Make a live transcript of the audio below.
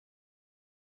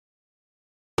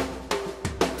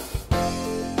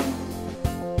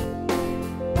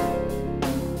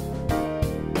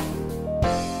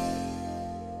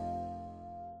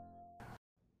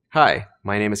Hi,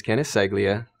 my name is Kenneth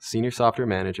Ceglia, Senior Software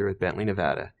Manager with Bentley,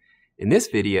 Nevada. In this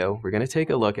video, we're going to take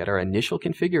a look at our initial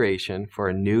configuration for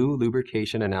a new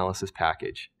lubrication analysis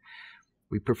package.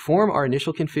 We perform our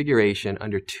initial configuration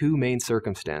under two main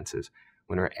circumstances: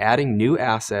 when we're adding new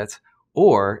assets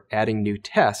or adding new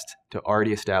tests to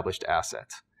already established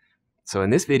assets. So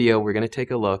in this video, we're going to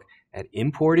take a look at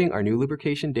importing our new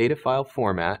lubrication data file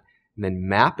format and then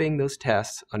mapping those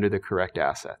tests under the correct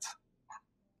assets.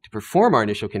 To perform our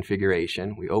initial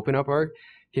configuration, we open up our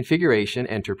configuration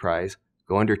enterprise,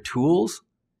 go under Tools,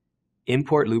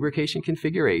 Import Lubrication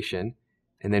Configuration,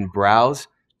 and then browse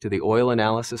to the oil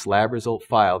analysis lab result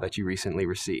file that you recently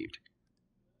received.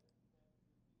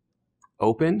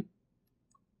 Open,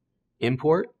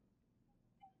 import,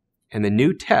 and the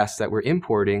new tests that we're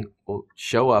importing will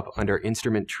show up under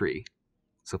instrument tree.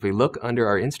 So if we look under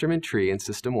our instrument tree in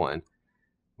System 1,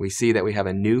 we see that we have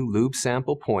a new lube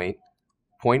sample point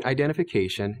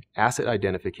identification, asset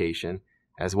identification,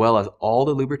 as well as all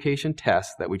the lubrication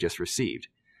tests that we just received.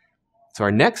 So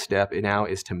our next step now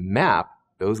is to map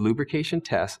those lubrication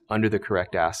tests under the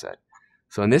correct asset.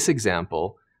 So in this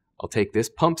example, I'll take this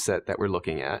pump set that we're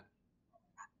looking at,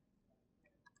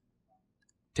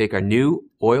 take our new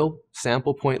oil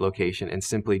sample point location, and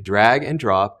simply drag and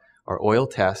drop our oil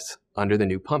tests under the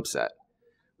new pump set.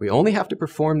 We only have to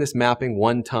perform this mapping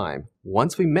one time.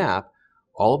 Once we map,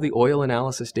 all of the oil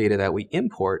analysis data that we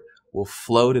import will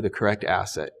flow to the correct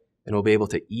asset, and we'll be able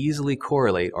to easily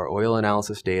correlate our oil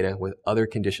analysis data with other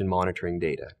condition monitoring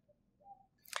data.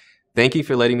 Thank you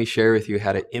for letting me share with you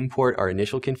how to import our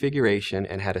initial configuration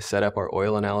and how to set up our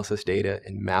oil analysis data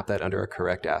and map that under our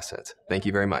correct assets. Thank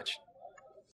you very much.